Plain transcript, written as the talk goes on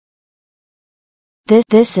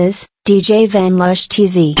This is DJ VANLUSH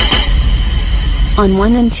TZ. On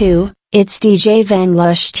 1 and 2, it's DJ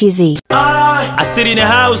VANLUSH TZ. I sit in the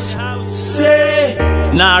house, say,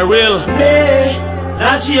 not real, me,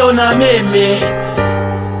 nachiona meme.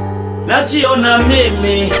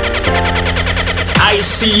 I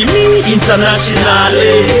see me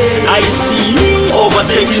internationally, I see me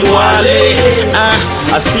overtaking Wale.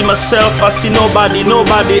 I see myself, I see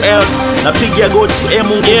nobody else. Napigia goti,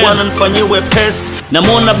 Mungu Bwana nifanyiwe pesi.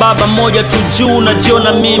 Namwona baba mmoja tu juu,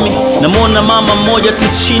 najiona mimi. Namwona mama mmoja tu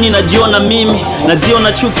chini, najiona mimi.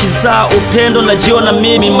 Naziona chuki za upendo, najiona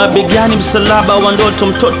mimi. Mabegani msalaba wa ndoto,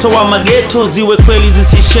 mtoto wa mageto. Ziwe kweli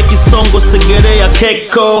zisishe kisongo, segerea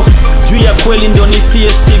keko. Juu ya kweli ndio nifie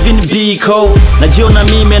Steven Biko. Najiona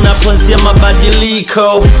mimi naponzia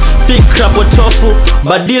mabadiliko. Fikra potofu,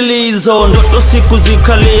 badili hizo. Ndoto siku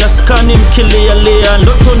zikalia, skani mkilialia.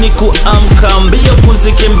 Ndoto ni kuamka, mbio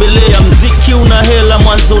kuzikimbilia. Mziki una hela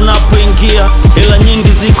mwanzo unapoingia. Hela nyingi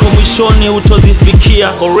ziko mwishoni utozifikia.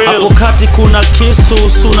 Hapo kati kuna kisu,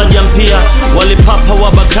 suna jampia. Wale papa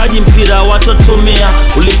wabakaji mpira watotumia.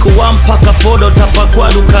 Ulikuwa mpaka podo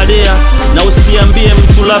tapakwa dukarea. Na usiambie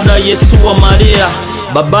mtu labda Yesu wa Maria.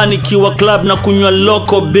 Babani kiwa club na kunywa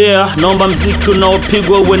loco beer. Naomba mziki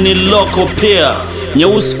unaopigwa uwe ni loco pia.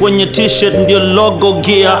 Nyeusi kwenye t-shirt ndio logo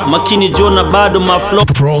gear. Makini Jona bado maflow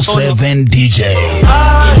Pro 7 DJs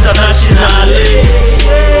internationally.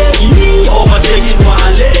 Me overtaking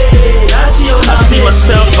Wale. I see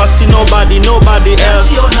myself, I see nobody else.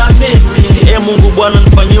 Mungu Bwana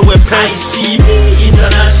nifanyiwe pesi. I see me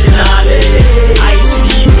internationally, I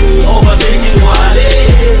see me overtaking Wale.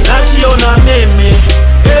 Nachiona meme,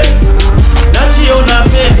 nachiona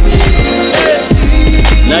meme,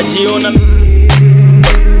 nachiona.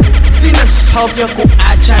 Sina hope ya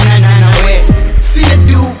kuachana nawe, sina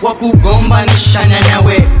du wa kugombanishana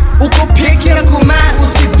nawe. Uko peke yako ma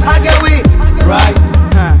usipagawe, right?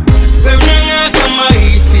 Pemnanga kama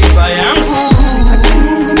hii sifa yangu.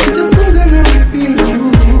 Mungu mtufunga na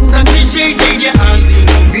mbingu. Staki shade ya anzi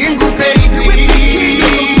na mbingu baby.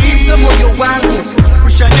 Kisa moyo wangu.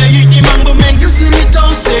 Ushanya hiki mambo mengi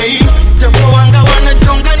usinitosei. Japo wanga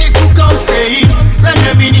wanajonga ni kukausei. La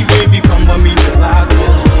namini baby kwamba mimi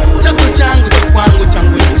wako. Chako changu cha kwangu,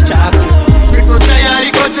 changu ni chako. Niko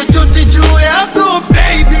tayari kwa chochote juu yako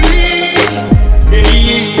baby.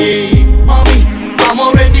 Hey, mommy, I'm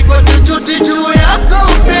already kwa chochote juu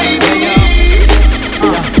yako baby.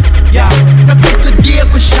 Nakutadia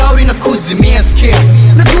kushauri na kuzimia skia.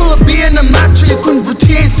 Nakula bia na macho ya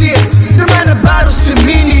kunivutia hisia. Ndio maana bado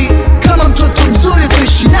siamini kama mtoto mzuri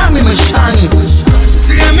tuishi nami maishani.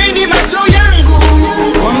 Siamini macho yangu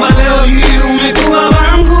kwamba leo hii umekuwa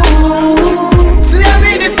wangu.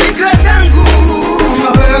 Siamini fikra zangu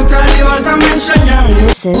kwamba wewe utaliwaza maisha yangu.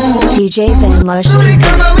 This is DJ VANLUSH Suri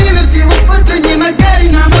kama wewe usiwapata nye magari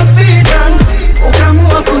na mafisa.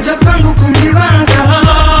 Ukamua kuja kwangu kumliwaza.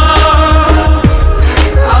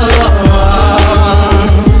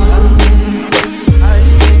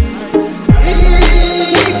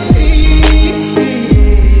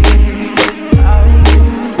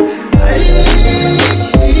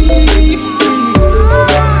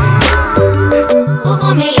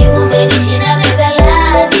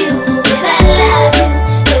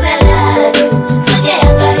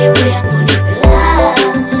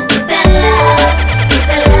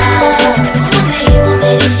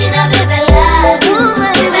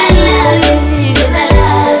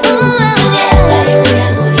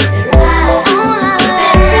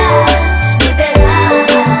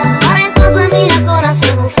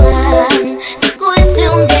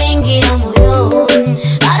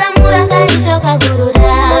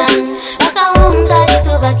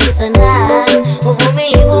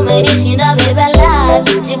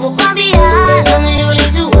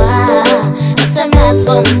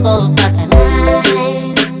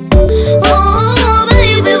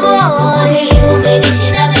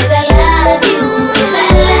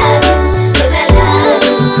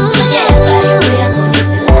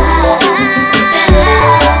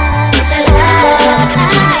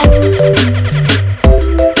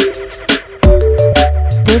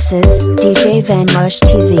 This is DJ VANLUSH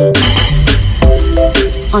TZ.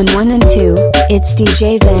 On 1 and 2, it's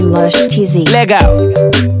DJ VANLUSH TZ. Legal.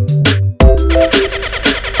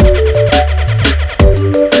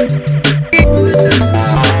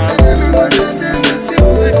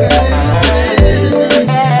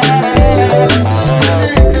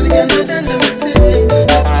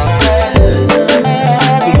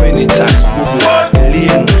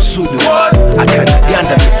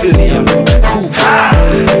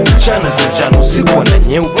 Chana za njano usiku na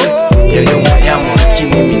nyeupe. Yale umayamu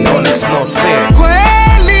lakini mimi naona it's not fair.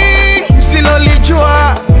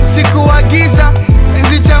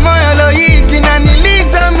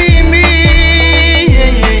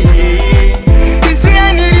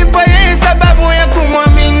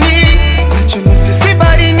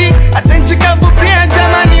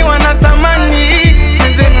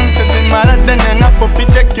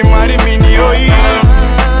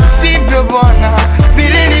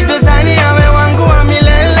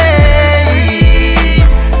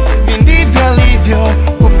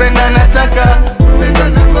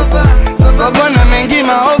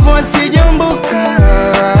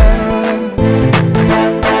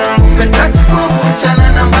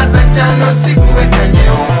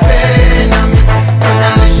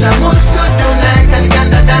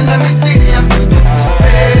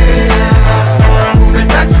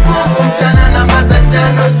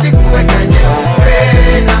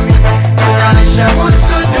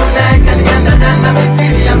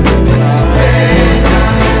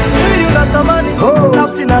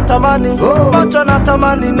 unatamani, macho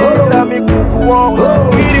natamani, nira mikukuona.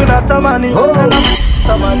 Mwili unatamani,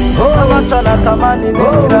 tamani, macho natamani,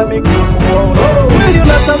 nira mikukuona. Mwili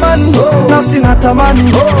unatamani, nafsi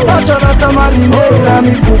natamani, macho natamani, nira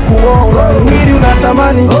mikukuona. Mwili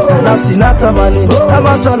unatamani, nafsi natamani,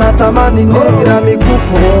 macho natamani, nira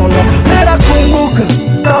mikukuona. Nira kumbuka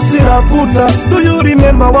taswira vuta, do you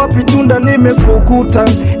remember wapi tunda nimekukuta,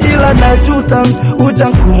 ila najuta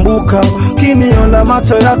hujankumbuka, kiniona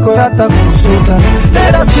macho yako yatakusuta.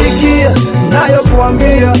 Nera sikia nayo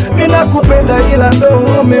kuambia, mina kupenda ila ndo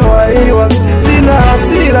umewaiwa. Sina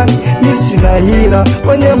hasira, ni sina hila,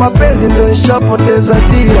 kwenye mapenzi ndo nishapoteza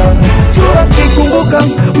dira. Sura kikumbuka,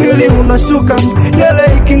 mwili unashtuka,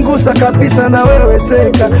 yele ikingusa kabisa na wewe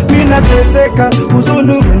seka. Mina teseka,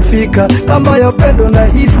 huzuni umenifika, kama ya upendo na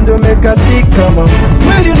hisi ndo mekatika mama.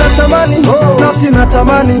 Mwili unatamani, nafsi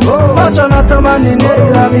natamani, macho natamani,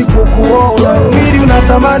 nira mikukuona. Mwili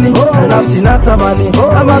unatamani, nafsi natamani,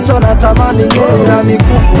 macho natamani, nira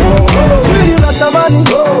mikukuona. Mwili unatamani,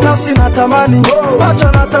 nafsi natamani,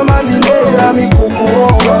 macho natamani, nira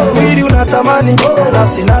mikukuona. Mwili unatamani,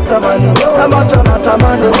 nafsi natamani, macho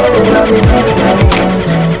natamani, nira mikukuona.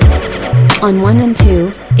 On 1 and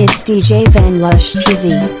 2, it's DJ VANLUSH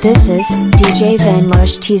TZ. This is DJ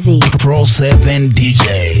VANLUSH TZ. Pro 7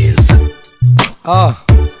 DJs.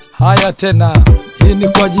 Haya tena, hii ni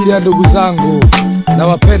kwa ajili ya ndugu zangu.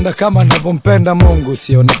 Nawapenda kama ninavyompenda Mungu,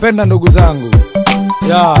 sio napenda ndugu zangu.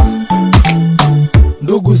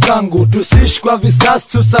 Ndugu zangu, tusiishi kwa visasi,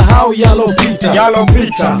 tusahau yalopita.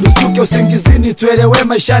 Tustuke usingizini, tuelewe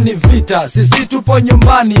maisha ni vita. Sisi tupo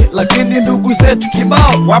nyumbani, lakini ndugu zetu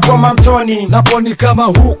kibao wapo mamtoni. Naponi kama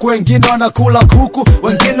huku, wengine wanakula kuku,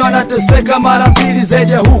 wengine wanateseka mara mbili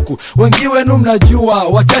zaidi ya huku. Wengi wenu mnajua,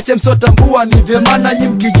 wachache msotambua, ni vyema nanyi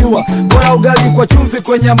mkijua. Bora ugali kwa chumvi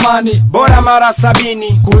kwenye amani, bora mara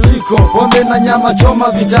 70 kuliko pombe na nyama choma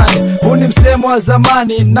vitani. Huu ni msemo wa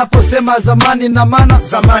zamani, naposema zamani na maana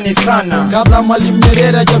zamani sana. Kabla Mwalimu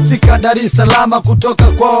Nyerere hajafika Dar es Salaam kutoka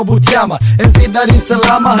kwa Butiama, enzi Dar es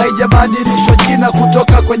Salaam haijabadilishwa jina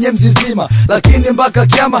kutoka kwenye mzizima. Lakini mpaka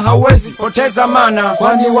kiama hawezi poteza maana,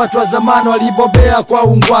 kwani watu wa zamani walibobea kwa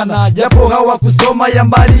ungwana. Japo hawakusoma ya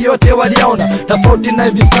mbali yote waliona, tofauti na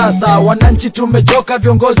hivi sasa. Wananchi tumechoka,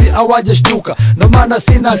 viongozi hawajashtuka. Ndo maana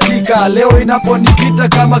sina hakika leo inaponipita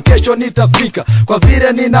kama kesho nitafika. Kwa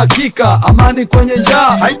vile nina hakika amani kwenye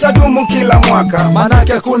njaa haitadumu kila mwaka.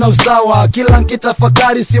 Manake hakuna usawa, kila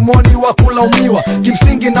nkitafakari simoni wa kulaumiwa.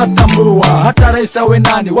 Kimsingi natambua, hata rais awe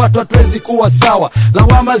nani, watu hatuwezi kuwa sawa.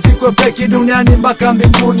 Lawama ziko peki duniani mpaka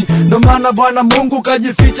mbinguni. Ndo maana Bwana Mungu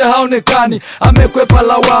kajificha haonekani, amekwepa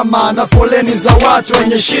lawama na foleni za watu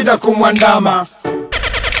wenye shida kumwandama.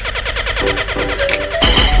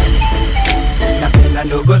 Napenda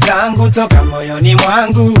ndugu zangu toka moyoni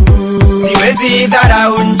mwangu, siwezi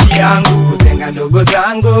dharau nchi yangu. Kutenga ndugu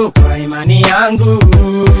zangu kwa imani yangu,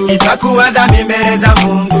 itakuwa dhambi mbele za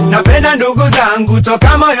Mungu. Napenda ndugu zangu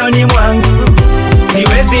toka moyoni mwangu,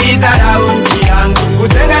 siwezi dharau nchi yangu.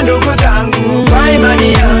 Kutenga ndugu zangu kwa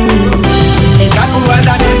imani yangu, itakuwa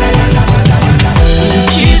dhambi mbele za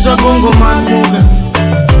Mungu. Chizo bongo Matmuga,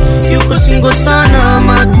 yuko singo sana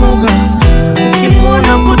Matmuga.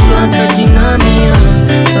 Ukimwona kutwaka jinamia,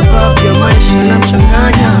 sababu ya maisha na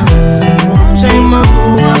mchanganya. Mtaima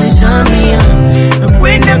kuwa vizamia, na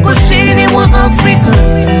kwenda kusini mwa Afrika.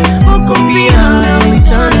 Huko pia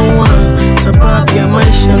alitanua, sababu ya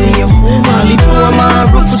maisha liyafuma. Alikuwa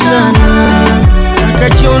maarufu sana,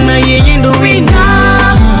 akajiona yeye ndo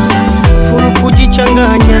wina. Furu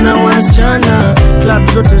kujichanganya na wasichana,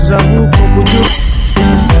 club zote za huko kujua.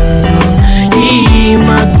 Hii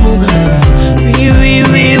Matmuga,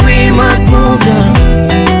 wiwi Matmuga,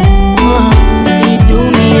 hii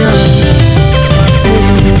dunia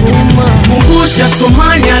Mungusha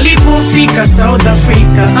Somalia alipofika South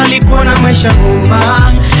Africa, alikuwa na maisha bomba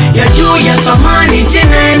ya juu ya thamani,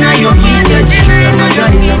 tena yanayopita jina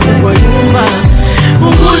magari ya kwa nyumba.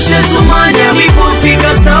 Mungusha Somalia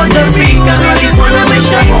alipofika South Africa, alikuwa na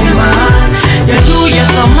maisha bomba ya juu ya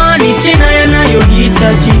thamani, tena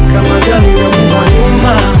yanayohitajika magari ya kwa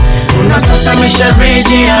nyumba. Na sasa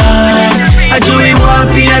amesharejea, ajui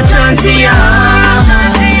wapi atanzia.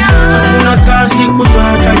 Hakuna kazi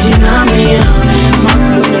kutoka jinamia,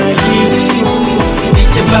 Matmuga hii.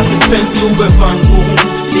 Nite basi penzi uwe pangu,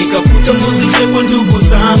 nikakutambulishe kwa ndugu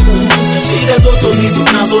zangu. Shida zote ulizo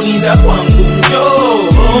nazo ni za kwangu.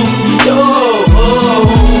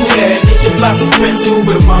 Nite basi penzi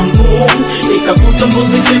uwe pangu,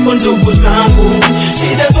 nikakutambulishe kwa ndugu zangu.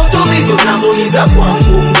 Shida zote ulizo nazo ni za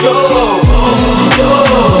kwangu.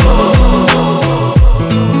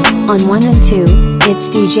 On 1 and 2, it's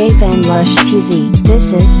DJ VANLUSH TZ.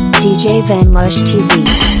 This is DJ VANLUSH TZ.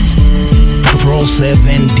 Pro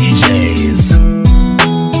 7 DJs.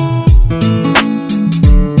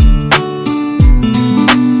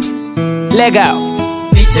 Legal.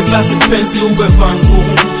 Niche basi penzi uwe wangu,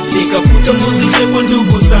 nikakutambulishe kwa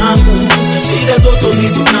ndugu zangu. Shida zote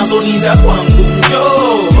nazo ni za kwangu.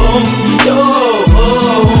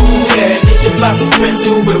 Yeah, niche basi penzi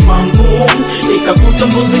uwe wangu,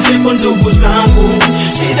 nikakutambulishe kwa ndugu zangu.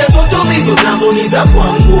 Shida zote nazo ni za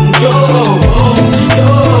kwangu.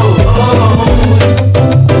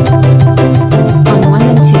 On 1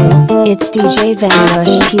 and 2, it's DJ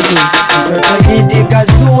VANLUSH TZ. Mtoto hidi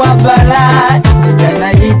kazua balaa, kijana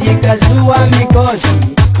hidi kazua mikosi.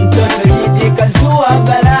 Mtoto hidi kazua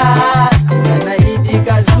balaa, kijana hidi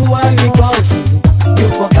kazua mikosi.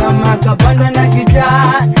 Yupo kama kapanda na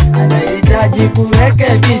kijaa, anahitaji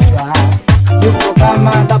kurekebishwa. Yupo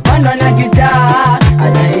kama kapanda na kijaa,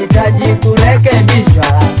 anahitaji kurekebishwa.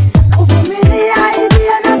 Uvumilia hidi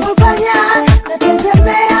anapofanya,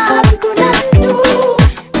 nategemea mtu na mtu.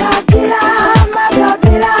 Kabila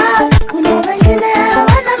makabila, kuna wengine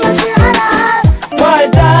wana masihara.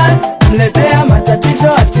 Wata mletea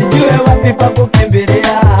matatizo, asijue wapi pa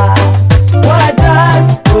kukimbilia. Wata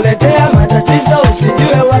kuletea matatizo,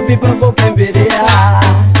 usijue wapi pa kukimbilia.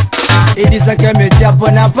 Idi zake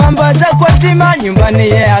mechapo na pamba za kwa zima, nyumbani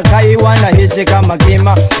ye akaiwa na hishi kama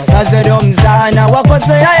kima. Wazazi leo mzana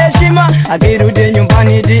wakosea heshima, akirudi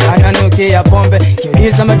nyumbani di ananukia pombe.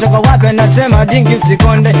 Kiuliza metoka wapi anasema dingi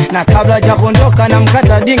usikonde, na kabla japondoka na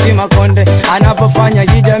mkata dingi makonde. Anapofanya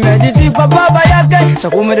hija medisi kwa baba yake,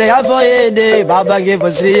 sakumire hapo yede baba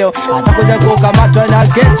kipo sio. Atakuja kukamatwa na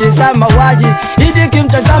kesi za mauaji. Idi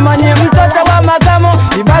kimtazama ni mtoto wa makamo,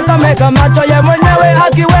 ibaka mekamatwa ye mwenyewe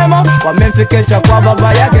akiwemo. Wamemfikisha kwa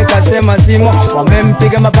baba yake kasema simo,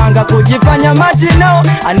 wamempiga mapanga kujifanya majino.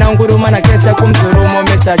 Anaunguruma na kesa kumsurumu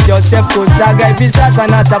Mr. Joseph Kusaga. Hivi sasa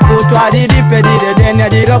natafutwa alilipe lile deni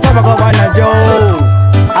alilokopa kwa bwana Joe.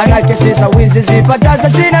 Ana kesi za wizi zipataza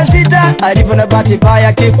 26, alivyo na bahati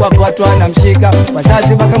mbaya kikwapatwa na mshika.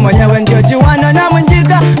 Wazazi wake mwenyewe ndio jiwana na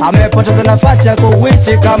mwenjika, amepoteza nafasi ya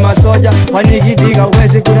kuishi kama soja. Kwani hidiga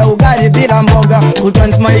uwezi kula ugali bila mboga,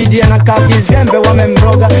 utransmaidi anakaa kizembe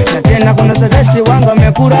wamemroga. Na tena kuna tetesi wangu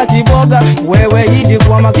wamekura kiboga. Wewe hidi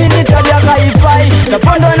kwa makini tabia kaifai,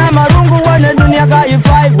 tapondwa na marungu wane dunia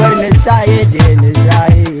kaifai. Wene shahidi, ne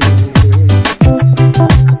shahidi.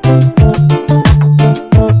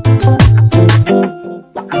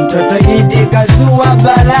 Mtoto hidi kazua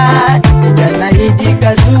balaa, kijana hidi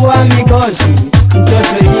kazua mikosi.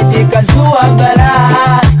 Mtoto hidi kazua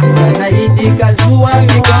balaa, kijana hidi kazua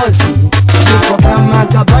mikosi. Yupo kama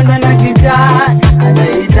kapanda na kijaa,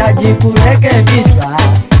 anahitaji kurekebishwa.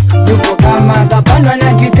 Yupo kama kapanda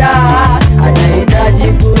na kijaa,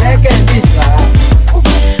 anahitaji kurekebishwa.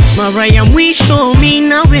 Mara ya mwisho mimi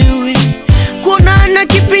na wewe kuonana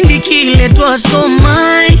kipindi kile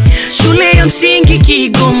twasoma shule ya msingi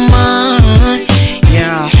Kigoma.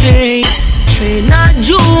 Yeah, hey,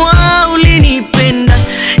 najua ulinipenda,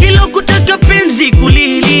 ilo kutaka penzi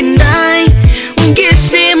kulilinda.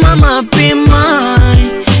 Ungesema mapema,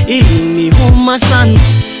 ilinihoma sana.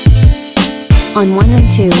 On 1 and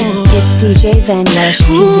 2, it's DJ VANLUSH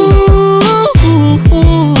TZ.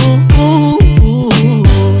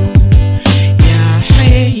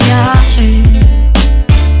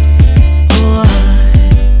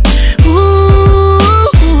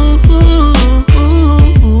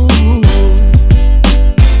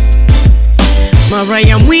 Mara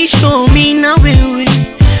ya mwisho mimi na wewe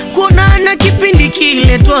kuonana kipindi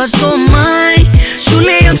kile twasoma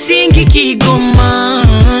shule ya msingi Kigoma.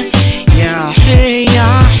 Yeah, hey,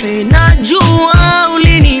 najua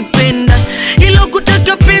ulinipenda, ilo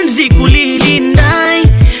kutaka penzi kulilinda.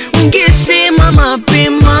 Ungesema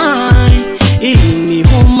mapema,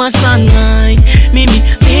 ilinihoma sana. Mimi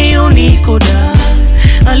leo niko da,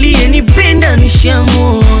 aliyenipenda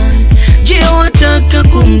nishamua. Je, wataka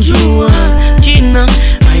kumjua jina?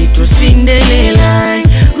 Aitwa Cinderella.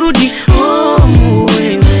 Rudi home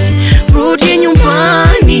wewe, rudi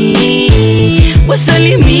nyumbani,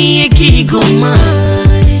 wasalimie Kigoma,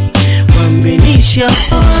 wamenisha.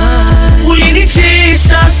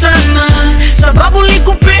 Ulinitesa sana sababu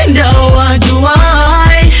likupenda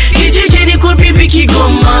wajuai, kijijini kwa bibi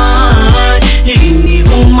Kigoma,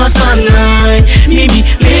 ilinihoma sana. Mimi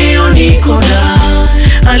leo niko da,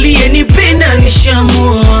 aliyenipenda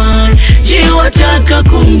nishamua. Je, wataka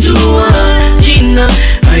kumjua jina?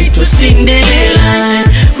 Aitwa Cinderella.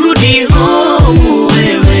 Rudi home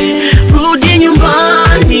wewe, rudi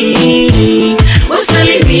nyumbani,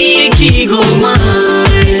 wasalimie Kigoma,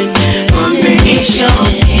 wamenisha.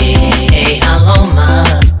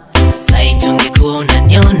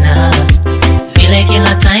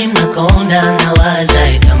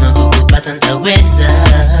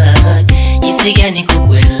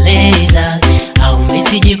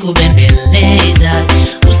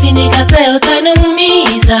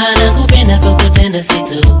 ila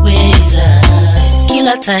sitoweza.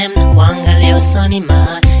 Kila time na kuangalia usoni ma,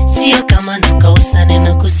 sio kama nakosa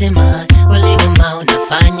neno kusema. Ulivuma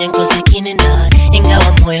unafanya nkose kinena,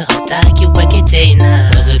 ingawa moyo hautaki uweke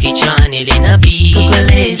tena. Wazo kichwani linabii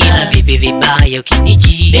kukueleza, ila vipi vibaya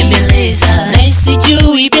ukiniji bembeleza. Na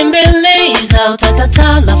isijui bembeleza,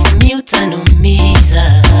 utakataa lafu mi utanumiza.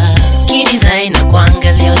 Kidesign na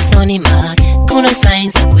kuangalia usoni ma, kuna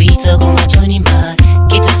signs za kuita kwa machoni ma.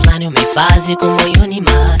 Kitu fulani umefazi kwa moyoni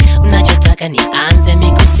ma, unachotaka nianze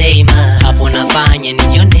mikusema. Hapo nafanya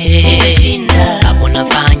nijione nitashinda, hapo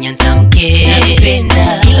nafanya ntamke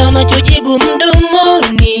nakupenda. Ila unachojibu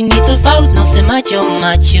mdomoni ni tofauti na usemacho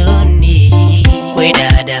machoni. We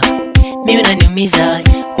dada, mi unaniumiza.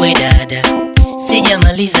 We dada,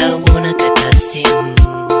 sijamaliza unakata simu.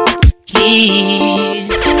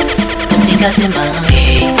 Please, usikate ma.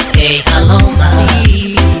 Hey, hey, hello ma.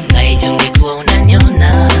 Laiti ungekuwa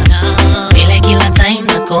unaniona vile kila time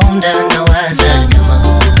nakonda nawaza,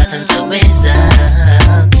 kama ukukata mtaweza.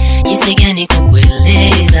 Jinsi gani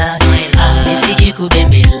kukueleza, nisije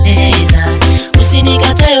kubembeleza.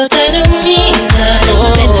 Usinikatae utaniumiza,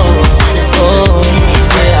 nakupenda tena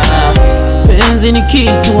sitoweza. Penzi ni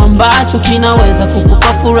kitu ambacho kinaweza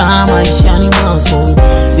kukupa furaha maishani mwako.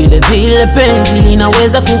 Vile vile penzi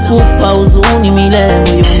linaweza kukupa huzuni milele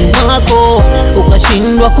moyoni mwako.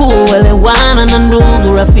 Ukashindwa kuelewana na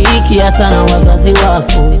ndugu, rafiki, hata na wazazi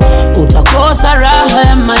wako. Utakosa raha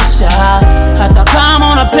ya maisha hata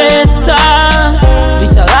kama una pesa.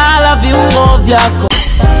 Vitalala viungo vyako,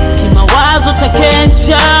 kimawazo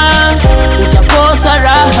takesha. Utakosa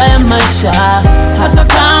raha ya maisha hata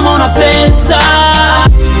kama una pesa.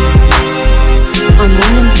 On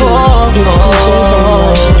 1 and 2, it's DJ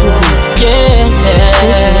VANLUSH TZ. Yeah.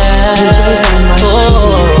 This is DJ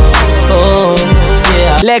VANLUSH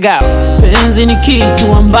TZ. Lega. Penzi ni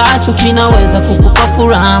kitu ambacho kinaweza kukupa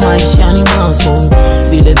furaha maishani mwako.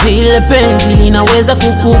 Vile vile penzi linaweza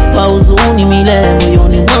kukupa huzuni milele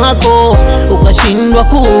moyoni mwako. Ukashindwa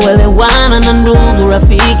kuelewana na ndugu,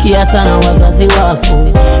 rafiki, hata na wazazi wako.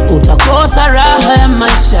 Utakosa raha ya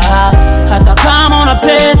maisha hata kama una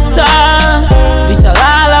pesa.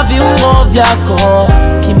 Vitalala viungo vyako,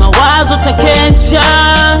 kimawazo takesha.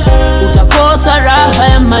 Utakosa raha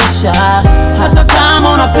ya maisha hata kama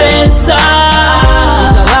una pesa.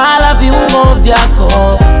 Vitalala viungo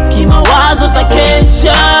vyako, kimawazo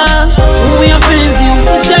takesha. Sumu ya penzi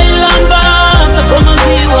ukishailamba, hata kwa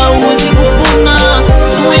maziwa huwezi kupona.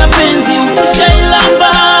 Sumu ya penzi ukishailamba,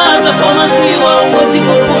 hata kwa maziwa huwezi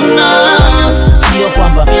kupona. Sio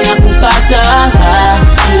kwamba ninakukata,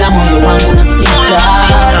 ila moyo wangu na sita.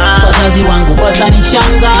 Wazazi wangu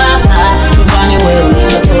watanishanga, nyumbani wewe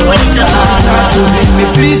ulishatoroka.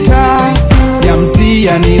 Zimepita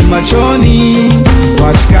sijamtia ni machoni,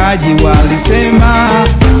 washikaji walisema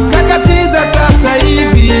kakatiza sasa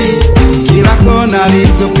hivi. Kila kona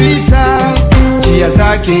alizopita njia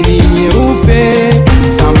zake ni nyeupe.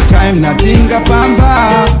 Sometime natinga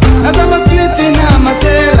pamba, nazama street na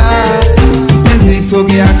masela. Mpenzi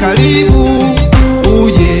sogea karibu,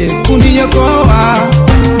 uje kuniokoa.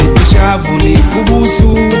 Nipishavu ni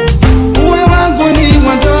kubusu, uwe wangu ni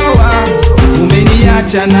mwandoa.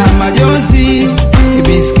 Umeniacha na majonzi,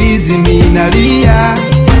 ebisikizi minalia.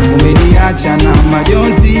 Umeniacha na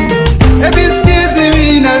majonzi, ebisikizi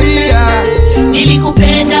minalia.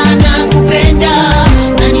 Nilikupenda na kupenda,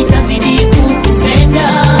 na nitazidi kukupenda.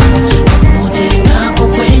 Popote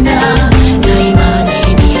unapokwenda, na imani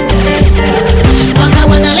nitaenda. Waka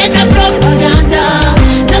wanaleta propaganda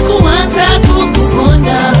na kuanza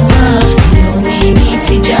kukuponda. Leo mimi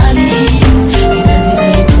sijali,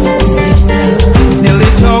 nitazidi kukupenda.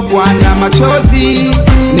 Nilitokwa na machozi,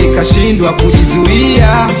 nikashindwa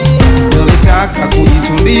kujizuia. Nilitaka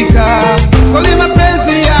kujitundika, kweli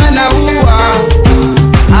mapenzi yanaua.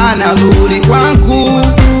 Anarudi kwangu,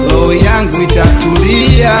 roho yangu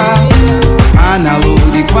itatulia.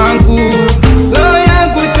 Anarudi kwangu, roho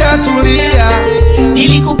yangu itatulia.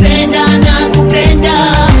 Nilikupenda na kupenda,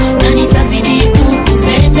 na nitazidi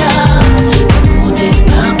kukupenda. Popote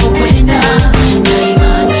unapokwenda, na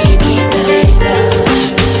imani nitaenda.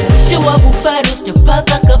 Jawabu bado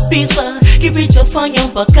sijapata kabisa, kipi chafanya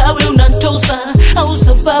mpaka we unanitosa? Au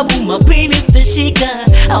sababu mapini sitashika,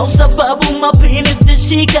 au sababu mapini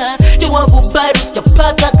sitashika. Jawabu bado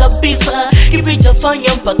sijapata kabisa, kipi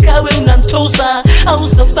chafanya mpaka we unanitosa? Au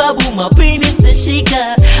sababu mapini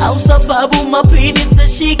sitashika, au sababu mapini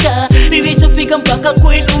sitashika. Nilichofika mpaka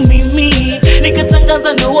kwenu mimi,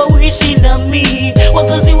 nikatangaza ndoa uishi nami.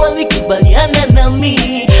 Wazazi walikubaliana nami,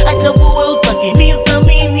 hata wewe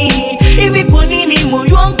utakinithamini. Hivi kwa nini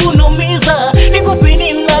moyo wangu unaumiza? Nikupe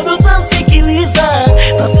nini nalo tasikiliza?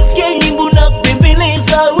 Usisikie nyimbo na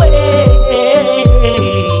kupembeleza we.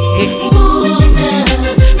 Mbona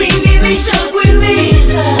mimi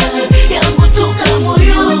nishakueleza yangu toka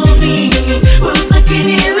moyoni, wewe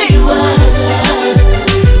utakinielewa.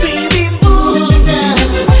 Baby mbona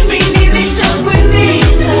mimi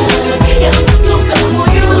nishakueleza yangu toka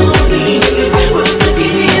moyoni, wewe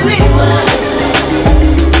utakinielewa.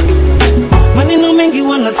 Maneno mengi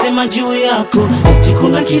wanasema juu yako, eti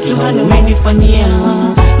kuna kitu hana umenifanyia.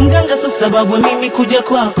 Mganga so sababu mimi kuja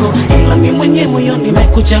kwako, ila mimi mwenyewe moyoni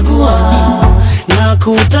nimekuchagua na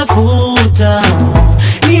kutafuta.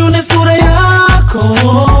 Nione sura yako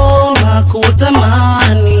na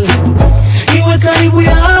kutamani, iwe karibu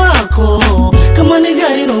yako kama ni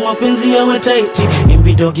gari na mapenzi yawe taiti.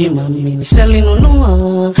 Imbidogi mami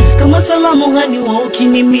nishalinunua, kama salamu hani wa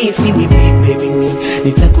ukinimisi bibi baby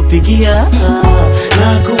nitakupigia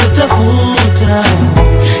na kutafuta.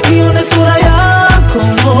 Nione sura yako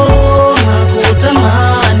na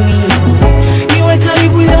kutamani, iwe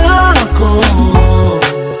karibu yako.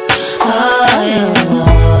 Haya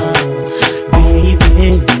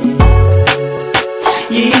baby,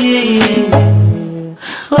 yeah.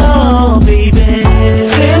 Oh baby,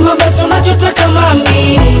 sema basi unachotaka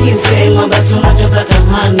mami, sema basi unachotaka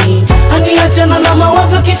hani. Hani achana na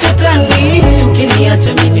mawazo kishetani,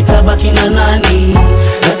 ukiniacha mimi nitabaki na nani?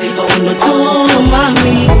 Latifa wendo tu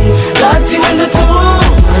mami, lati wendo tu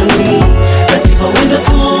mami, Latifa wendo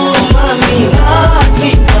tu mami,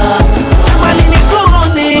 Latifa. Tamani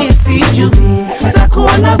nikuone sijui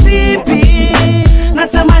nitakuona vipi,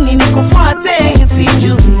 natamani nikufuate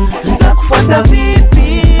sijui nitakufuata vipi.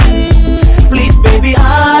 Please baby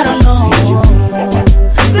I don't know,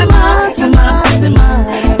 sema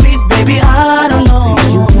please baby I don't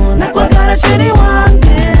know, na kwa gara sheri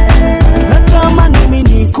wange. Natamani mimi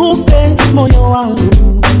nikupe moyo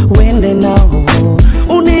wangu uende nao,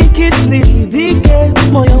 unikis niridhike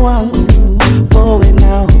moyo wangu powe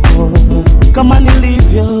nao. Kama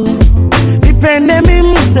nilivyo nipende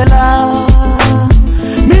mimsela,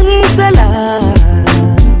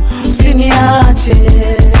 usiniache.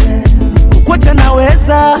 Kuacha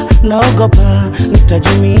naweza, naogopa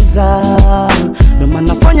nitajumiza, ndo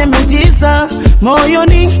maana nafanya miujiza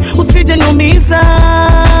moyoni usije niumiza.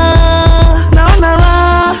 Naona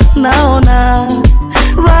raha,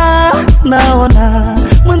 naona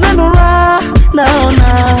mwenzano raha,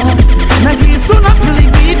 naona nagisu na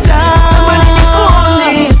filigita. Tamani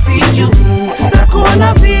nikuone sijui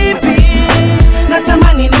nitakuona vipi,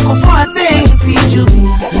 natamani nikufuate sijui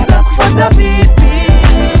nitakufuata vipi.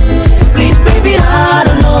 Please baby I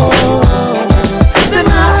don't know,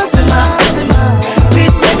 sema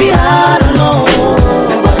please baby I don't know,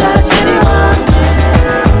 kwa gara sheri wange.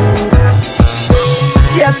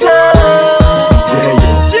 Yes sir,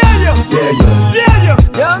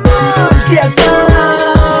 yes sir,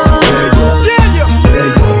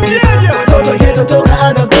 toto geto toka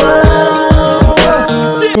underground.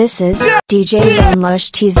 This is DJ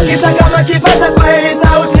VANLUSH TZ. Kisa kama kipasa kwa hii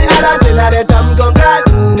sauti ala zinaleta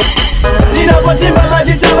mgongano. Ninapotimba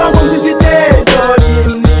majita wangu msisitejo,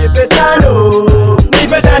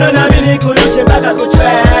 nipe tano na mimi nikurushe mpaka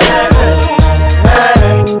kuchwe.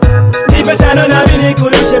 Nipe tano na mimi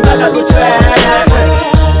nikurushe mpaka kuchwe.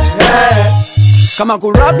 Kama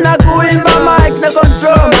kurap na kuimba mic na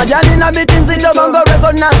control, majani na biti nzito bongo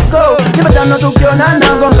record na score. Nipe tano tukionana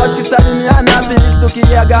gonga tukisalimiana, peace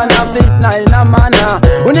tukiagana fitna ina maana.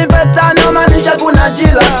 Unipe tano maanisha kuna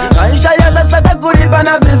jila, maisha ya sasa takulipa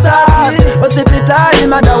na visasi. Hospitali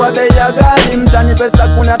madawa bei ya ghali, mtani pesa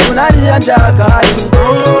kuna tunalia njaa kali.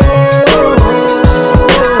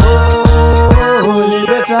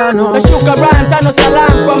 Nashuka Brian tano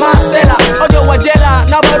salam kwa masela, ojo wajela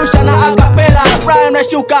na barusha na akapela. Brian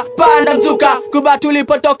nashuka panda mzuka, kuba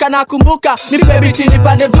tulipotoka na kumbuka. Nipe biti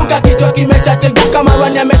nipande mzuka, kichwa kimesha tenguka,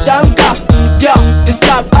 marwani ameshamka. Yo, this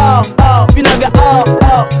club vinaga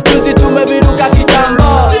Tunzi tumeviruka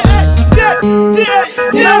kitambo.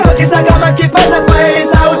 Ninapokisa kama kipasa kwa hii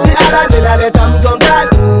sauti ala zinaleta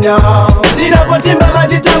mgongano. Ninapotimba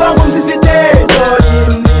majita wangu msisitejo,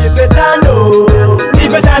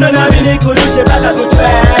 nipe tano na mimi nikurushe mpaka kuchwe.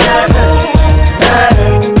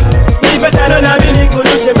 Nipe tano na mimi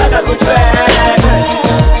nikurushe mpaka kuchwe.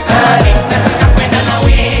 Nataka kwenda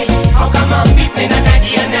nawe, au kama vipi na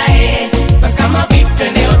kajia nae. Bas kama vipi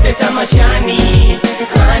twende yote tamashani,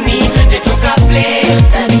 hani twende tukaplay.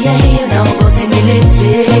 Tabia hiyo naomba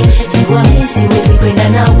usinilete, kwani siwezi kwenda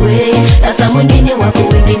nawe. Tafuta mwingine wako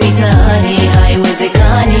wengi mitaani,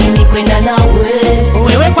 haiwezekani ni kwenda nawe.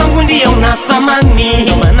 Wewe kwangu ndiye una thamani,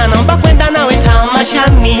 ndio maana naomba kwenda nawe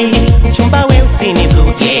tamashani. Chumba we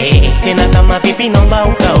usinizuge, tena kama vipi naomba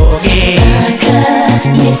ukaoge.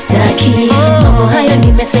 Kaka, mistaki, mambo hayo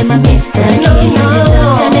nimesema mistaki.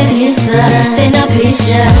 Tusitafutane visa, tena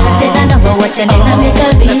pisha, tena naomba wachane nami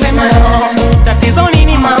kabisa. Tatizo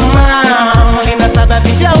nini mama,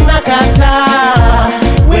 linasababisha unakataa?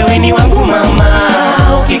 Wewe ni wangu mama,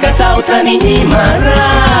 ukikataa utaninyima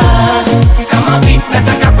raha. Kama vipi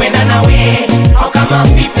nataka kwenda nawe, au kama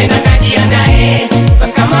vipi nakajiandae.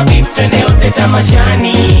 Basi kama vipi twende yote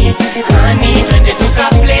tamashani, hani twende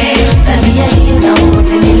tukaplay. Tabia hiyo na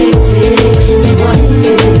usinilete, kwani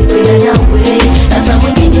siwezi kwenda nawe. Tafuta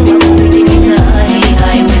mwingine wako wengi mitaani,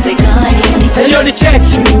 haiwezekani ni kwenda Yo ni check.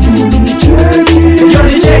 Yo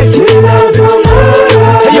ni check.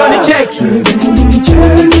 Yo ni check.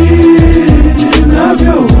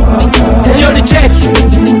 Yo ni check.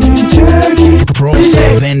 Pro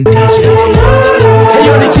 7 DJs.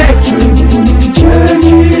 Yo ni check.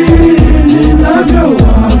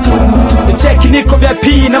 Cheki niko vya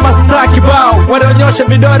P na mastaa kibao, wanaonyosha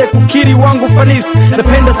vidole kukiri wangu fanisi.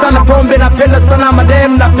 Napenda sana pombe, napenda sana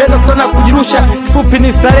madem, napenda sana kujirusha, kifupi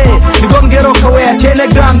ni starehe. Nigonge roka wea chene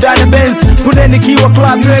gram dana Benz, punde nikiwa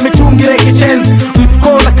club niwe mitungi reki chenzi.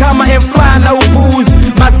 Mfukona kama M-Fly na upuuzi,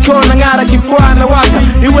 masikio na ngara kifua na waka.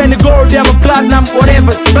 Iwe ni gold ama platinum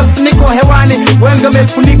whatever, sasa niko hewani. Wenga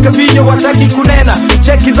mefunika video wataki kunena.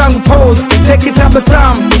 Cheki zangu pose, cheki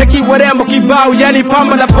tabasamu, cheki warembo kibao yani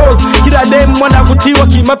pamba na pose. Kila dem wanavutiwa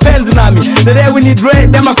kimapenzi nami, serewi ni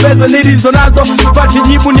dread ama fedha nilizo nazo. Sipati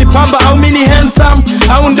jibu ni pamba au mini handsome,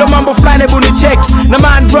 au ndo mambo flani bu ni cheki. Na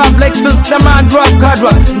man drop Lexus, na man drop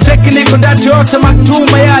Cadra. Cheki niko dati yote maktu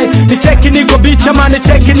mayai, ni cheki niko beach ama ni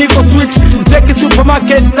cheki niko switch. Cheki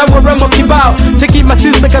supermarket na warembo kibao, cheki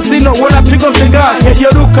masista casino wanapiga mtenga. Hey yo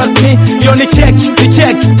look at me, yo ni cheki, ni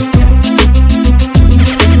cheki.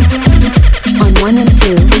 On 1 and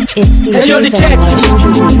 2, it's DJ Yo ni check. VANLUSH.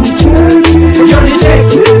 Yo ni check.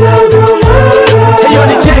 Yo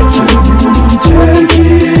ni check.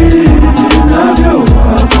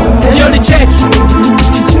 Yo ni check.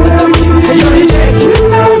 Yo ni check.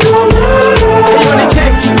 Yo ni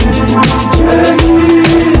check.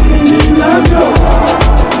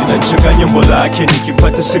 Ninachanga nyimbo lake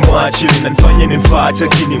nikipata simwachi, linanifanya nimfuate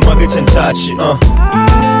kini mwage tentachi.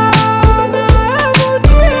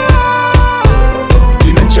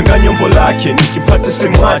 Ninachanga nyimbo lake nikipata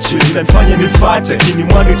simwachi, linanifanya nimfuate kini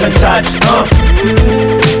mwage tentachi.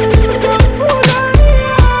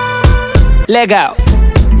 Legal.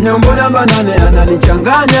 Nyombo namba 8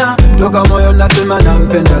 ananichanganya, toka moyo nasema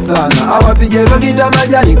nampenda sana. Awapige gita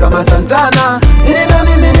majani kama Santana, ili na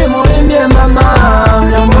mimi nimuimbie mama.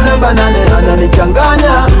 Nyombo namba 8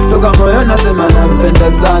 ananichanganya, toka moyo nasema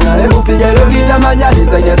nampenda sana. Hebu pige gita majani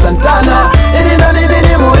zaidi ya Santana, ili na mimi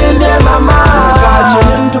nimuimbie mama. Nikaa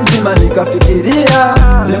chini mtu mzima nikafikiria,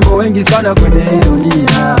 lengo wengi sana kwenye hii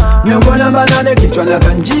dunia. Nyombo namba 8 kichwa na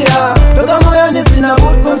kanjia, toka moyo ni sina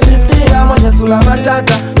budi kumsifia. Mwenye sura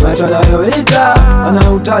matata, macho anayoita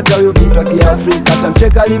ana utata, huyo kitwa kiafrika.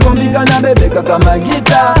 Tamcheka alivombika na bebeka kama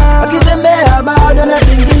gita, akitembea bado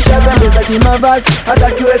anatingisha pande za kimavazi.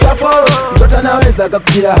 Hata kiweka polo mtoto anaweza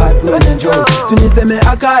kakujia hadi kwenye njozi. Si niseme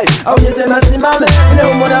akae au niseme simame,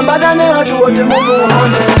 nyombo namba 8 watu wote Mungu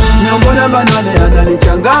waone. Nyombo namba 8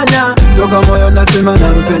 ananichanganya, toka moyo nasema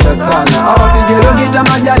nampenda sana. Awapige gita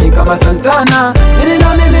majani kama Santana, ili na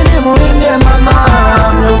mimi nimuimbie mama.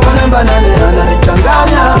 Nyombo namba 8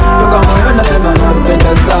 ananichanganya, toka moyo nasema nampenda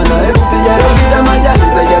sana. Hebu piga gita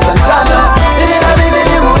majani zaidi ya Santana, ili na mimi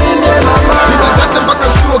nimuimbie mama. Nimekata mpaka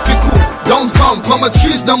chuo kikuu downtown kwa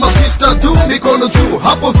machiz na masista tu, mikono juu.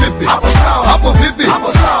 Hapo vipi? Hapo vipi?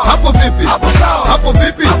 Hapo vipi? Hapo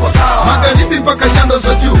vipi? Magharibi mpaka nyanda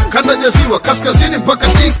za juu, kanda ya ziwa, kaskazini mpaka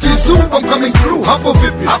east zoo. I'm coming through. Hapo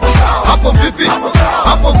vipi? Hapo vipi?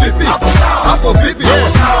 Hapo vipi? Hapo vipi?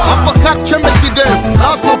 Hapa kat chembe kidevu,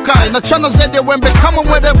 lazima ukae na chana zaidi ya wembe kama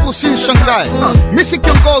mwerevu, usinishangae. Misi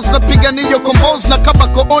kiongozi napigania kombozi, na kaba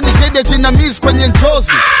kooni zaidi ya jinamizi kwenye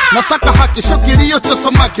njozi. Nasaka haki sio kilio cha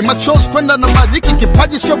samaki, machozi kwenda na maji, hiki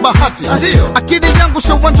kipaji sio bahati. Akili yangu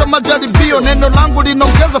sio uwanja majaribio, neno langu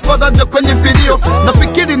linaongeza faraja kwenye vilio.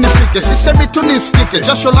 Nafikiri nifike, sisemi tu nisikike,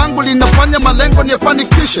 jasho langu linafanya malengo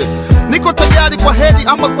niyafanikishe. Niko tayari kwa heri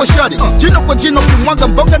ama kwa shari, jino kwa jino, kumwaga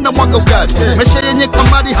mboga na mwaga ugali. Maisha yenye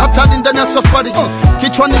kamari, hatari ndani ya safari,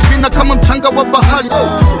 kichwani vina kama mchanga wa bahari.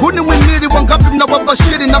 Huu ni mwimiri wangapi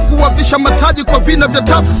mnawabashiri na kuwa Kusafisha mataji kwa vina vya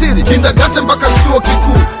tafsiri, kindergarten mpaka chuo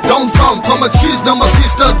kikuu. Downtown kama cheese na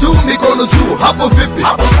masista tu, mikono juu. Hapo vipi?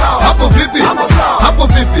 Hapo vipi? Hapo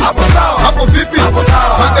vipi? Hapo vipi?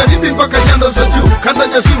 Magharibi mpaka nyanda za juu, kanda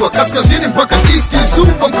ya ziwa, kaskazini mpaka east is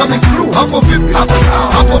super coming through. Hapo vipi?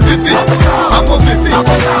 Hapo vipi? Hapo vipi?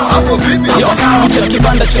 Hapo vipi? Yo,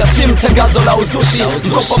 kibanda cha simu, tangazo la uzushi.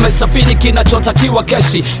 Mkopo umesafiri, kinachotakiwa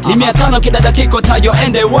keshi ni 500, kidada kiko tayo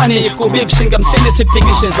ende wani. Kubib shinga msini,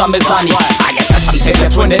 sipigishe za mezani. Aya sasa mteja,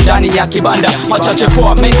 tuende ndani ya kibanda. Machache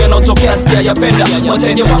poa, mengi yanotokea sija yapenda.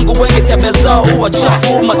 Wateja wangu wengi tebe zao uwa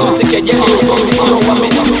chafu, matusi kejeli sio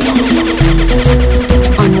uaminifu.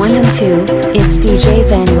 On 1 and 2, it's DJ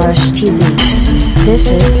VANLUSH TZ. This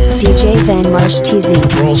is DJ VANLUSH TZ.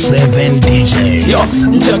 Pro 7 DJ. Yes,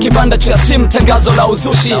 nje kibanda cha simu, tangazo la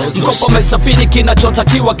uzushi. Mkopo umesafiri,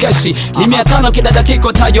 kinachotakiwa keshi ni 500, kidada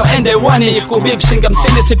kiko tayo ende wani. Kubib shinga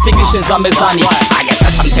msini, sipigishe za mezani. Aya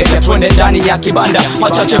sasa mteja, tuende ndani ya kibanda.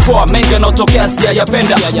 Machache poa, mengi yanotokea sija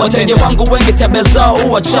yapenda. Wateja wangu wengi tebe zao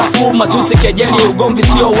uwa chafu, matusi kejeli ugomvi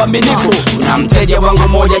sio uaminifu. Kuna mteja wangu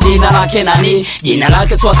moja, jina lake nani? Jina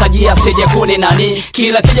lake swatajia sije kuni nani.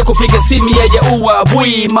 Kila kija kupiga simu yeye uwa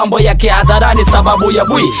bui, mambo yake hadharani sababu ya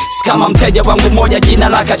bui. Kama mteja wangu moja, jina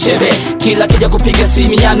lake Chebe, kila kija kupiga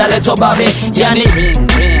simu analetwa babe. Yani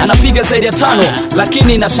anapiga zaidi ya 5,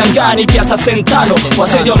 lakini nashangaa ni pia hata sentano.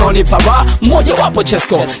 Wateja wanaonipa raha, mmoja wapo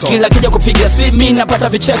Chesco, kila kija kupiga simu napata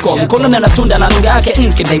vicheko. Mkononi anatunda na lugha yake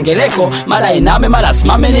kidengeleko, mara iname mara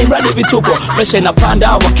simame, ni mradi vituko. Presha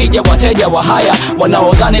inapanda wakija wateja wa haya,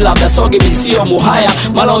 wanaodhani labda soge bisio muhaya.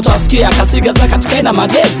 Mara utasikia kasiga za katika ina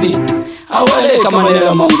magezi awele kama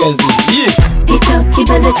neno maongezi. Hicho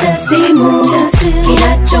kibanda cha simu,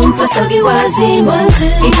 kinachompa sogi wazimu.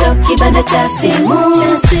 Hicho kibanda cha simu,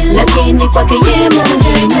 lakini kwake ye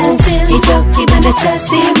muhimu. Hicho kibanda cha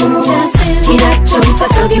simu,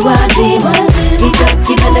 kinachompa sogi wazimu. Hicho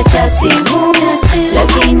kibanda cha simu,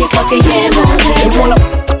 lakini kwake ye muhimu.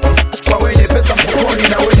 Kwa wenye pesa mfukoni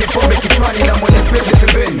na wenye pombe kichwani na mwenye pete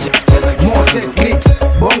pembeni. More techniques,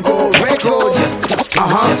 bongo records.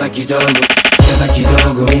 Cheza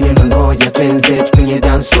kidogo, mimi nangoja twenze kwenye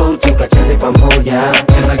dance floor tukacheze pamoja.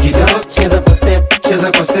 Cheza kidogo,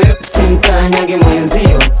 cheza kwa step, simkanyage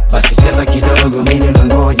mwenzio. Basi cheza kidogo, mimi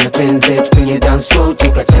nangoja twenze kwenye dance floor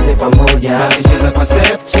tukacheze pamoja. Basi cheza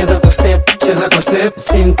kwa step,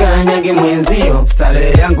 simkanyage mwenzio.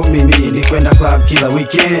 Starehe yangu mimi ni kwenda club kila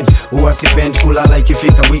weekend. Huwa sipendi kulala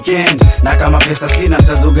ikifika weekend. Na kama pesa sina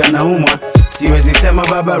tazuga na umwa, siwezi sema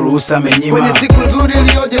baba ruhusa amenyima. Kwenye siku nzuri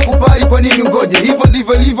iliyoje kupari, kwa nini ungoje? Hivyo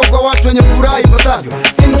ndivyo ilivyo kwa watu wenye furaha ipasavyo.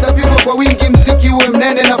 Simu zapigwa kwa wingi, mziki uwe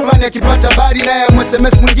mnene, na fulani akipata habari naye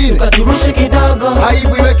SMS mwingine. Tukaturushe kidogo,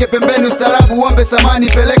 aibu iweke pembeni, ustarabu uombe samani,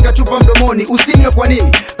 peleka chupa mdomoni. Usinywe kwa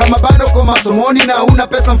nini? Kama bado kwa masomoni na una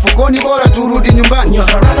pesa mfukoni, bora turudi nyumbani.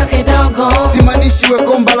 Nyoroka kidogo, simanishi we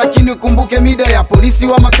komba, lakini ukumbuke mida ya polisi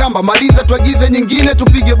wa Makamba. Maliza tuagize nyingine,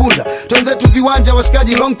 tupige bunda. Twenzetu viwanja,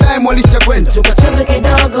 washikaji long time walisha kwenda. Tukacheze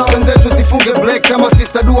kidogo, twenzetu sifunge break kama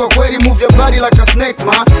sister dua kweli. Move your body like a snake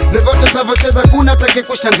ma, vyovyote tavocheza kuna take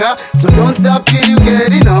kushanga. So don't stop till you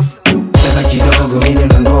get enough. Cheza kidogo, mimi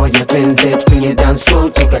nangoja twenze kwenye dance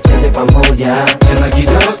floor tukacheze pamoja. Cheza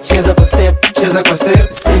kidogo, cheza kwa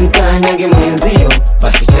step, simkanyage mwenzio.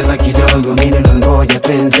 Basi cheza kidogo, mimi nangoja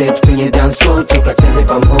twenze kwenye dance floor tukacheze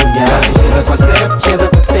pamoja. Basi cheza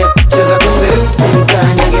kwa step,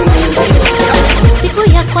 simkanyage mwenzio. Siku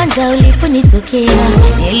ya kwanza uliponitokea,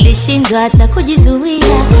 nilishindwa hata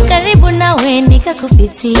kujizuia. Karibu nawe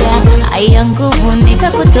nikakupitia, haya nguvu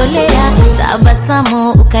nikakutolea.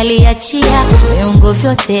 Tabasamu ukaliachia, viungo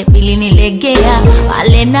vyote vilinilegea.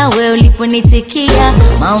 Pale nawe uliponitikia,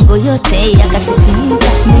 maungo yote yakasisimka.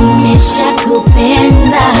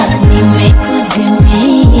 Nimeshakupenda,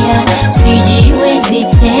 nimekuzimia, sijiwezi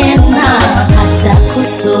tena hata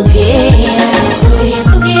kusogea.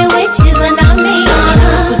 Sogea wecheza nami,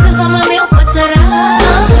 kutazama meupata raha.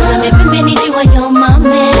 Tazame pembeni jiwa yo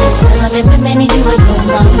mame, tazame pembeni jiwa yo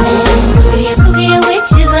mame. Sogea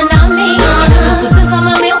wecheza nami,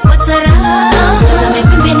 kutazama meupata raha. Tazame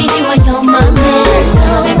pembeni jiwa yo mame,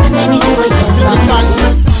 tazame pembeni jiwa yo mame.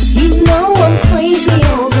 You know I'm crazy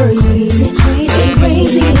over you,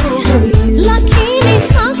 crazy over you. Lakini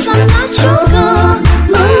sasa nachoka,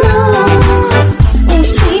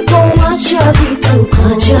 usipoacha vituko,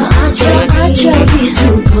 acha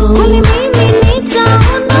vituko, kwani mimi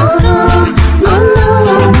nitaondoka.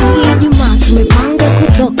 Ijumaa tumepanga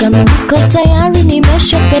kutoka, niko tayari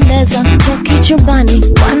nimeshapendeza. Toki chumbani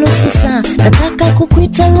kwa nusu saa, nataka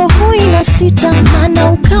kukuita roho inasita.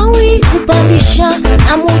 Maana ukawi kupandisha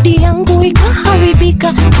na mudi yangu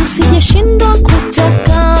ikaharibika, tusijeshindwa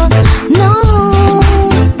kutoka.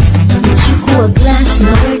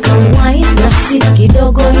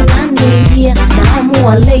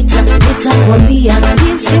 utakuwa later, nitakwambia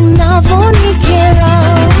jinsi mnavyonikera.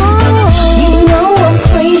 You know I'm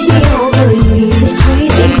crazy over you,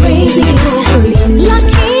 crazy over you.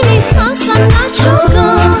 Lakini sasa nachoka,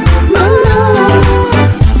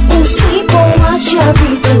 usipoacha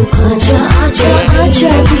vituko, acha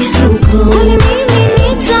vituko, kwani mimi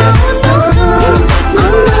nitaondoka.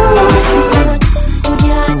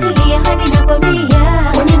 Ujatulia hadi nakwambia,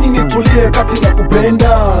 kwa nini nitulie kati ya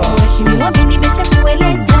kupenda? Mheshimiwa mimi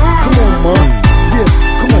nimeshakueleza. Come on ma, yeah,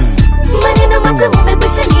 come on. Maneno matamu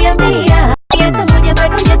umekwisha niambia, hata moja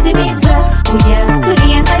bado hujatimiza.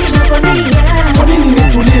 Ujatulia hadi nakwambia, kwa nini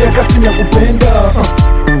nitulie kati ya kupenda?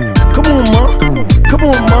 Come on ma, come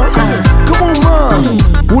on ma, come on ma.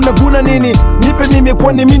 Unaguna nini? Nipe mimi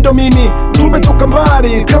kwani mimi ndo mimi. Tumetoka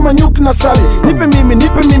mbali kama nyuki na sali. Nipe mimi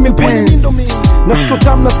mpenzi. Nasikio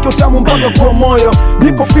tamu mpaka kwa moyo.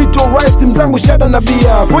 Niko fit alright, timu zangu shada na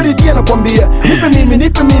bia. Kweli dia nakwambia,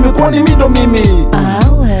 nipe mimi kwani mimi ndo mimi.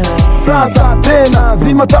 Sasa tena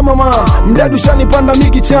zima tamama, mdadu shanipanda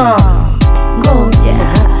mikicha.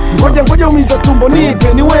 Ngoja umiza tumbo,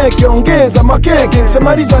 nipe niweke, ongeza makeke,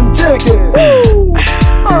 semaliza ncheke.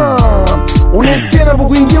 Unasikia na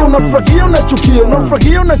kuingia, unafurahia unachukia,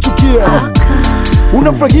 unafurahia unachukia,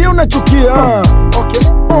 unafurahia unachukia.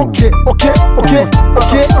 Okay.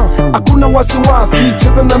 Hakuna wasiwasi,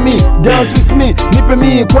 cheza na mi, dance with me, nipe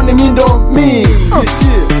mi kwani mi ndo mi. Mi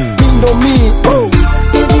ndo mi.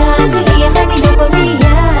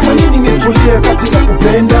 Kwa nini nitulie katika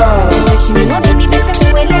kupenda? Mheshimiwa mimi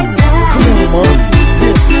nimeshakueleza.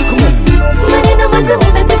 Maneno matamu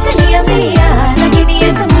umekwisha niambia, lakini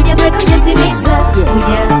hata moja bado hujatimiza.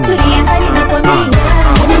 Ujatulia hadi nakwambia,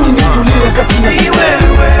 kwa nini nitulie katika wewe?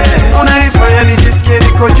 Unanifanya nijisikie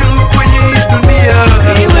niko juu kwenye hii dunia.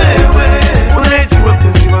 Wewe unajua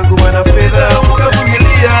penzi wangu wana fedha,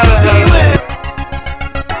 ukavumilia.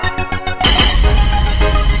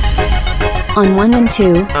 On 1 and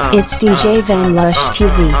 2, it's DJ VANLUSH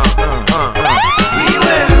TZ.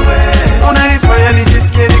 Unanifanya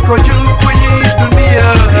nijisikie niko juu kwenye hii dunia.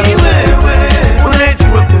 Wewe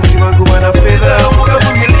unajua penzi wangu wana fedha,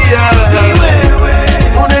 ukavumilia.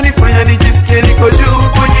 Unanifanya nijisikie niko juu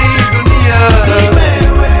kwenye hii dunia.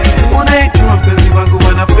 Unajua penzi wangu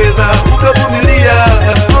wana fedha, ukavumilia.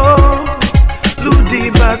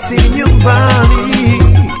 Rudi basi nyumbani,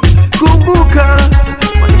 kumbuka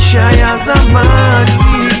maisha ya zamani.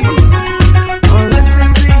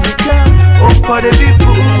 Opade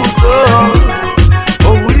vipuzo,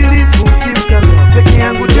 ulilifutika peke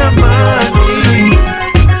yangu jamani.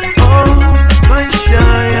 Maisha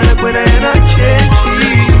yanakwenda yana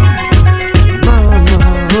change mama,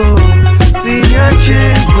 siniache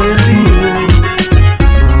mwenzio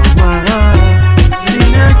mama,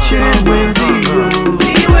 siniache mwenzio.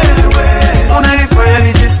 Ni wewe unanifanya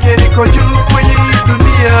nijisikie niko juu kwenye hii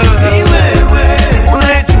dunia. Ni wewe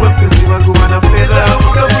unajua penzi wangu wana fedha,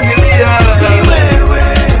 ukavumilia. Ni wewe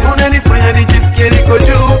unanifanya nijisikie niko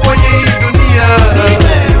juu kwenye hii dunia. Ni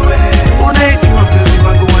wewe unajua penzi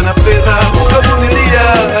wangu wana fedha, ukavumilia.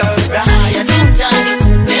 raha ya sultani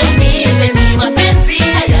kupe ni mapenzi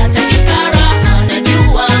hayatakikara.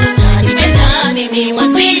 Anajua unanipenda mimi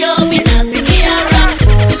mwenzio, binasikia raha.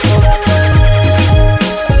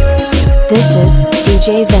 This is DJ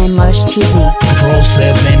VANLUSH TZ. Pro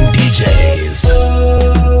 7 DJs.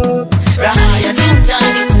 Raha ya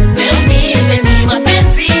sultani kupe ni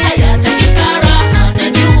mapenzi hayatakikara.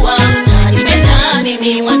 Anajua unanipenda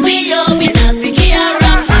mimi mwenzio, binasikia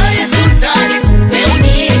raha ya sultani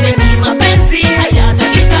kupe ni mapenzi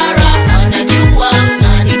hayatakikara. Anajua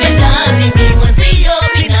unanipenda mimi mwenzio,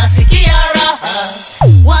 binasikia raha.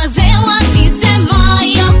 Wazee wakisema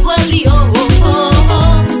ya kweli,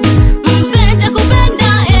 mpende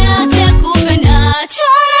kupenda ete kupenda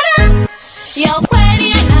chorara. Ya ukweli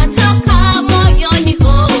yanatoka moyoni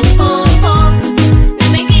na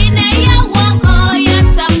mengine ya uongo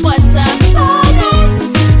yatafuata baadaye.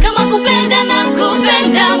 Kama kupenda na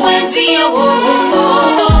kupenda mwenzio,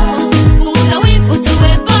 punguza wivu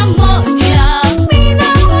tuwe pamoja. Mimi na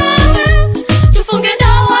wewe tufunge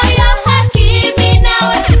ndoa ya haki, mimi na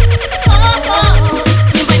wewe.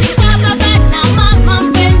 Nyumbani kwa baba na mama,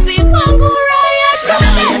 mpenzi wangu raya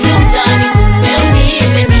sultani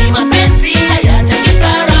ni mapenzi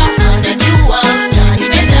hayatakikara. Anajua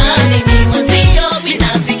unanipenda mimi mwenzio,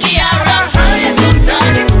 binasikia raha ya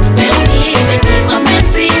sultani ni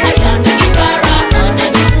mapenzi hayatakikara.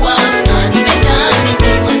 Anajua unanipenda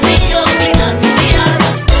mimi mwenzio, binasikia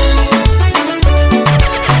raha.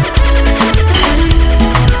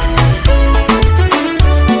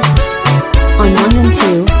 On 1 and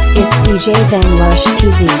 2, it's DJ VANLUSH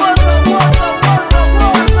TZ.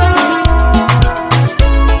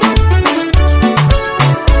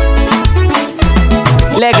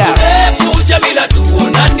 Lega Kuja bila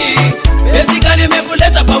tuonani, penzi gani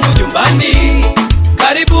imekuleta kwangu nyumbani?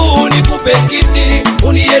 Karibu nikupe kiti,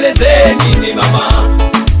 unieleze nini mama.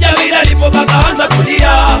 Jamila alipopaka anza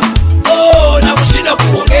kulia, oh na kushinda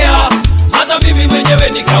kuongea, hata mimi mwenyewe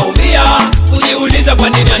nikaumia, kujiuliza kwa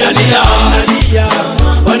nini analia.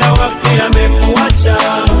 Wanawake amekuacha,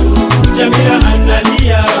 Jamila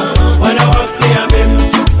analia, wanawake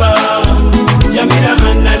amemtupa, Jamila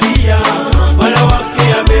analia, wanawake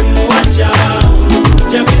amemwacha,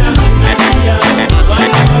 Jamila analia,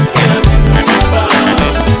 wanawake amemtupa.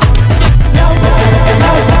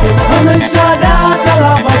 Ameshadata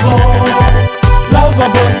lovable,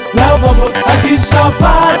 lovable, lovable,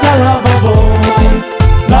 akishapata lovable,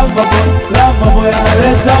 lovable, lovable,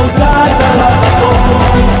 analeta utata lovable.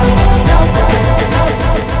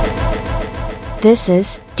 This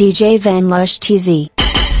is DJ VANLUSH TZ.